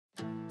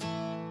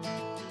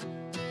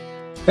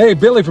Hey,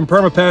 Billy from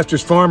Perma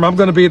Pastures Farm. I'm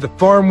going to be at the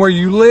Farm Where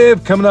You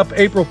Live coming up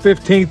April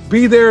 15th.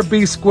 Be there,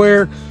 be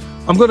square.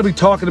 I'm going to be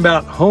talking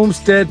about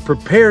homestead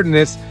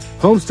preparedness,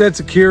 homestead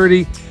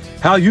security,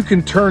 how you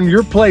can turn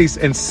your place,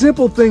 and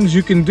simple things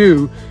you can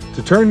do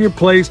to turn your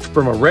place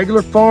from a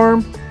regular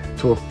farm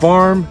to a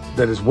farm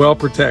that is well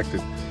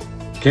protected.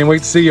 Can't wait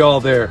to see you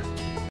all there.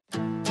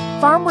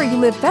 Farm Where You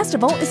Live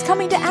Festival is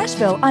coming to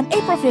Asheville on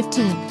April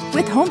 15th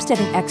with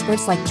homesteading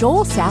experts like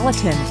Joel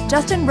Salatin,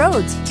 Justin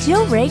Rhodes,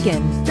 Jill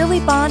Reagan, Billy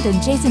Bond,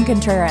 and Jason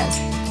Contreras.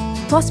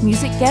 Plus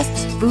music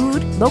guests,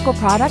 food, local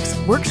products,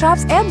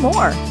 workshops, and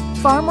more.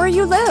 Farm Where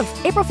You Live,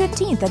 April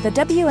 15th at the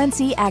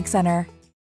WNC Ag Center.